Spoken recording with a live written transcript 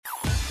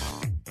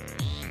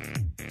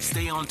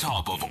Stay on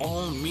top of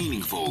all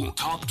meaningful,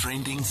 top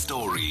trending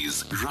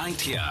stories right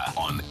here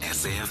on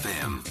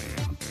SAFM.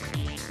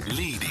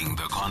 Leading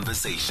the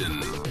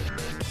conversation.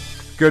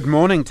 Good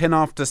morning. 10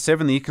 after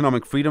 7, the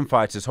Economic Freedom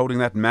Fighters holding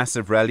that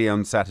massive rally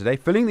on Saturday,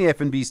 filling the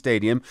FNB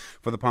stadium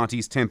for the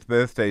party's 10th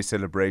birthday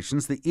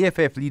celebrations. The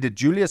EFF leader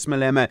Julius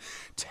Malema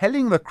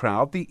telling the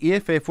crowd the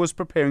EFF was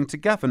preparing to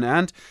govern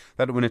and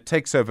that when it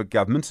takes over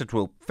government, it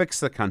will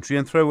fix the country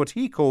and throw what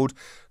he called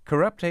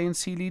corrupt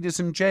ANC leaders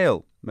in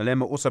jail.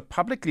 Malema also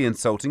publicly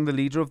insulting the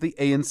leader of the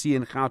ANC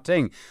in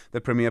Gauteng, the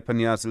Premier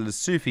Panyaza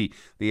Lesufi.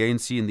 The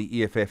ANC and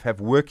the EFF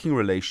have working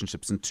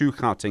relationships in 2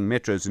 Gauteng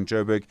metros in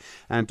Joburg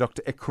and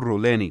Dr.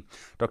 Ekurhuleni.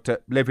 Dr.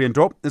 Levy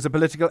Ndou is a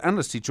political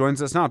analyst. He joins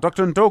us now.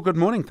 Dr. Ndou, good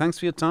morning. Thanks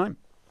for your time.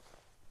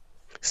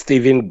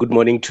 Stephen, good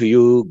morning to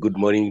you. Good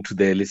morning to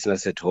the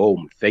listeners at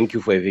home. Thank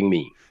you for having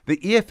me.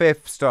 The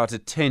EFF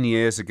started 10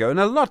 years ago, and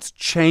a lot's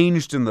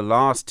changed in the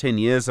last 10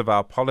 years of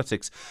our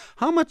politics.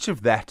 How much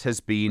of that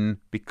has been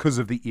because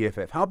of the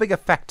EFF? How big a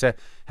factor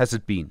has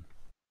it been?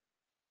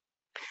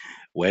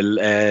 Well,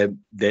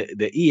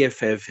 the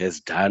EFF has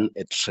done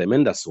a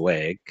tremendous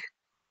work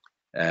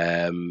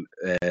from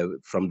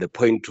the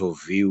point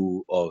of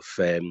view of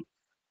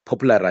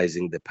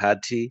popularizing the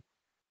party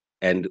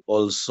and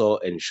also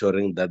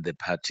ensuring that the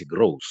party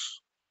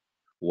grows.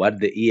 What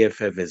the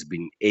EFF has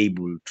been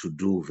able to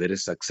do very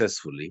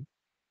successfully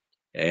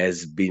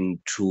has been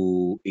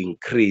to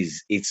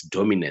increase its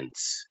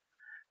dominance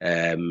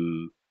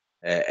and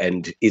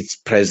its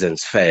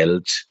presence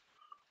felt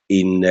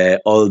in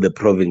all the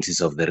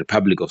provinces of the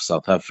Republic of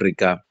South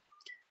Africa.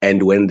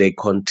 And when they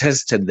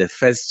contested the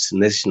first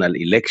national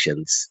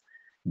elections,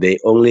 they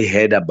only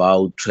had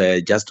about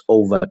just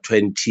over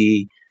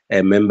 20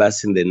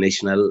 members in the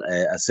National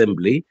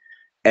Assembly.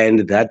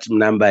 And that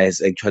number has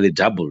actually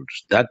doubled.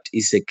 That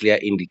is a clear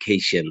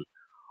indication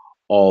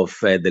of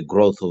the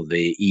growth of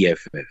the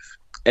EFF.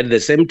 At the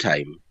same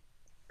time,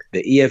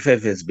 the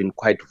EFF has been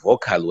quite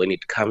vocal when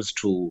it comes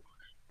to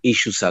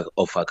issues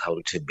of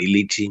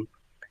accountability,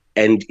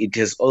 and it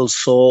has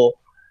also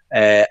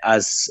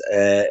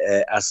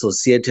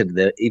associated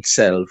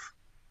itself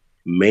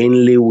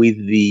mainly with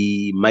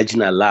the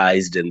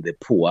marginalized and the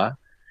poor,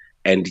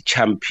 and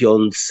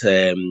champions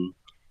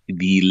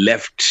the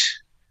left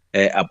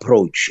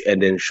approach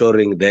and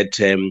ensuring that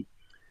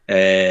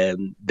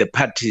the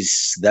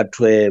parties that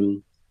were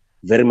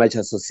very much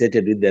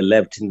associated with the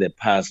left in the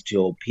past,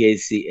 your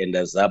PAC and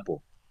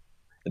AZAPO,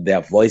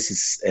 their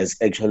voices has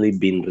actually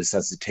been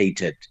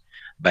resuscitated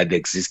by the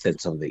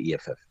existence of the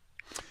EFF.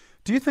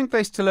 Do you think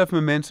they still have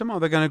momentum? Are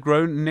they going to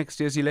grow in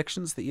next year's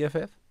elections, the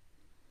EFF?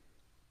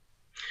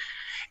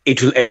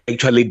 It will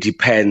actually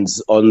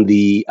depends on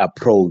the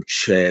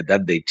approach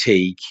that they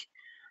take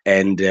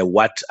and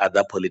what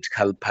other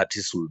political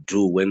parties will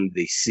do when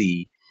they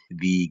see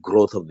the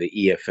growth of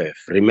the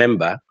EFF.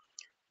 Remember,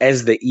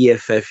 as the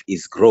EFF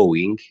is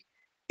growing,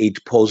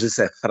 it poses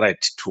a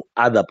threat to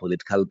other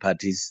political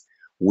parties,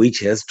 which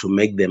has to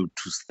make them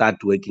to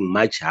start working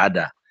much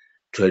harder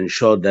to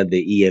ensure that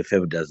the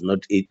EFF does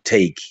not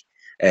take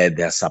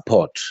their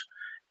support.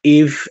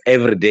 If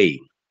every day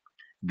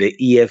the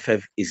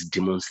EFF is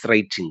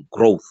demonstrating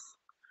growth,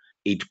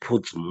 it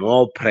puts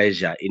more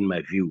pressure, in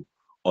my view,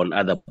 on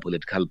other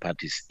political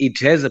parties. It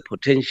has a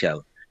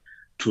potential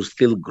to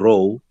still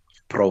grow,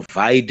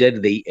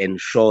 provided they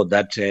ensure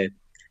that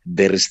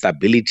there is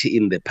stability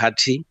in the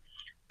party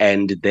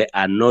and there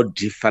are no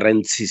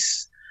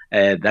differences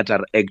that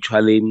are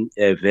actually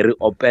very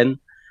open,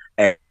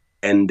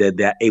 and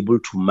they are able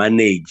to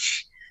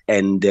manage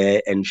and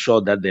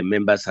ensure that the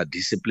members are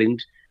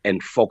disciplined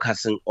and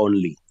focusing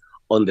only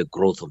on the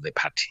growth of the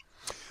party.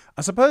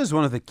 I suppose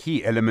one of the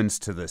key elements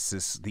to this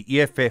is the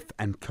EFF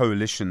and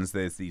coalitions.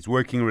 There's these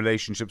working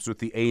relationships with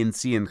the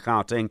ANC in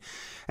Gauteng.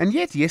 And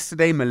yet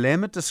yesterday,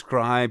 Malema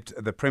described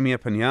the Premier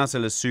Panyaza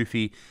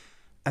Lesufi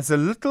as a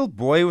little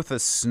boy with a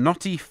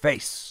snotty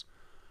face.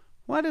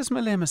 Why does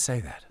Malema say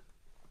that?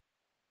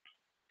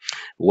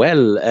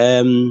 Well,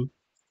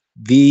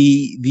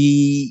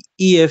 the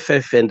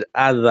EFF and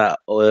other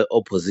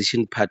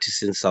opposition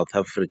parties in South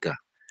Africa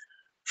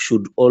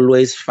should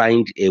always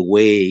find a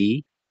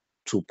way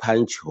to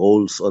punch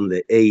holes on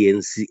the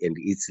ANC and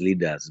its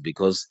leaders,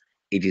 because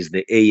it is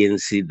the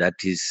ANC that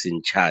is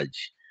in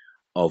charge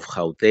of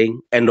Gauteng.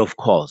 And of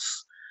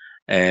course,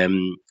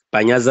 Panyaza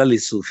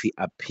Lesufi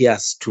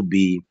appears to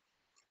be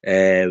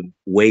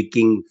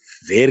working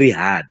very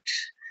hard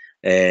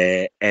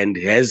and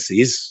has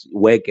his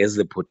work has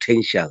the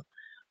potential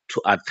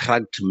to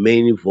attract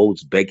many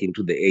votes back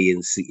into the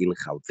ANC in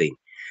Gauteng.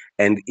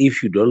 And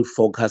if you don't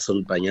focus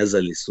on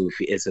Panyaza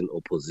Lesufi as an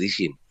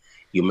opposition,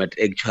 you might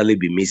actually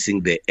be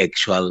missing the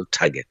actual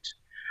target.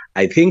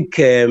 I think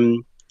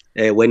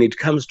when it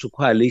comes to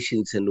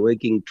coalitions and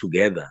working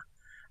together,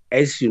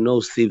 as you know,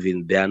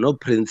 Stephen, there are no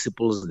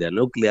principles, there are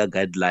no clear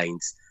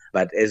guidelines,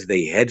 but as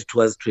they head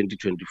towards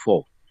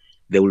 2024,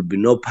 there will be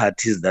no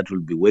parties that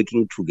will be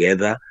working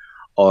together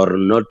or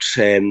not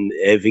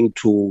having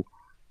to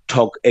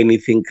talk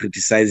anything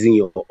criticizing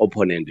your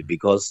opponent,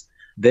 because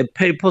the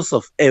purpose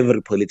of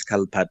every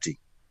political party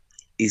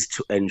is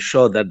to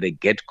ensure that they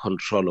get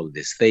control of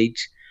the state.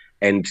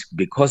 And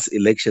because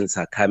elections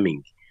are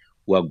coming,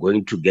 we are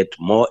going to get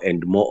more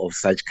and more of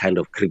such kind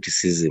of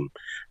criticism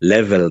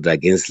leveled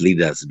against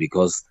leaders,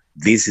 because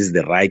this is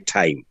the right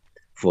time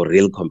for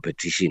real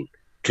competition.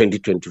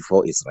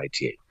 2024 is right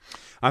here.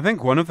 I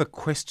think one of the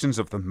questions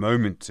of the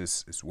moment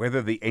is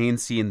whether the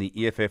ANC and the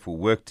EFF will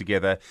work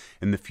together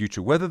in the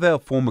future, whether they'll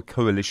form a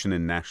coalition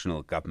in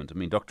national government. I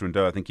mean, Dr.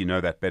 Ndou, I think you know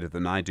that better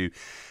than I do.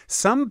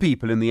 Some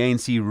people in the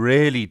ANC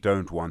really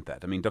don't want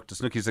that. I mean, Dr.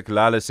 Snooki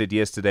Zikalala said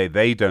yesterday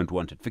they don't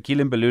want it.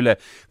 Fikile Mbalula,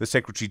 the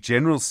Secretary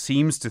General,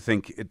 seems to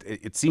think,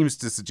 it seems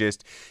to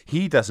suggest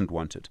he doesn't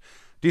want it.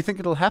 Do you think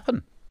it'll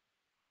happen?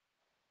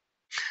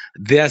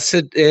 There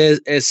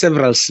are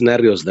several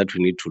scenarios that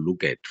we need to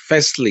look at.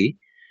 Firstly,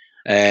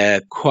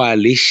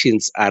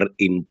 coalitions are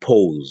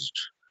imposed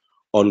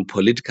on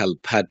political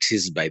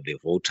parties by the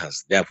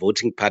voters. Their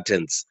voting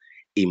patterns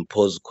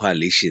impose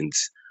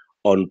coalitions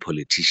on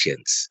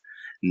politicians.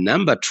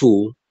 Number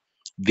two,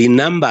 the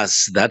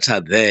numbers that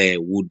are there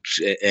would,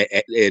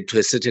 to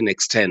a certain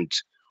extent,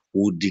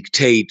 would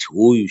dictate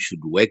who you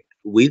should work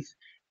with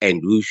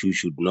and who you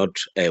should not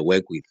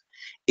work with.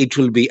 It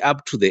will be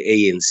up to the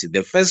ANC.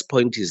 The first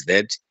point is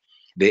that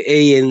the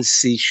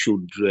ANC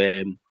should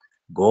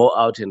go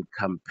out and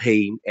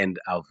campaign and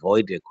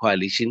avoid a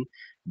coalition,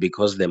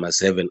 because they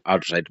must have an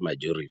outright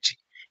majority.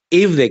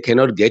 If they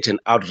cannot get an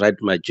outright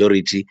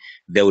majority,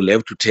 they will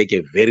have to take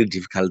a very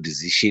difficult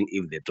decision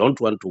if they don't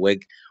want to work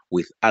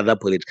with other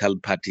political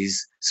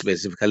parties,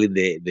 specifically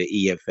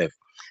the EFF.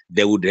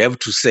 They would have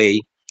to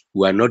say,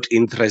 we are not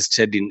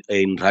interested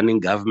in running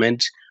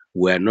government,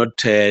 we are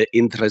not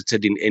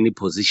interested in any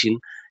position,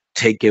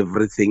 take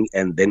everything,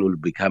 and then we'll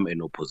become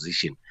an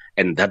opposition.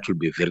 And that will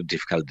be a very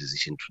difficult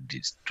decision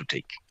to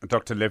take.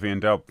 Dr. Levy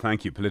and Ndou,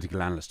 thank you, political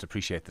analyst.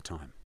 Appreciate the time.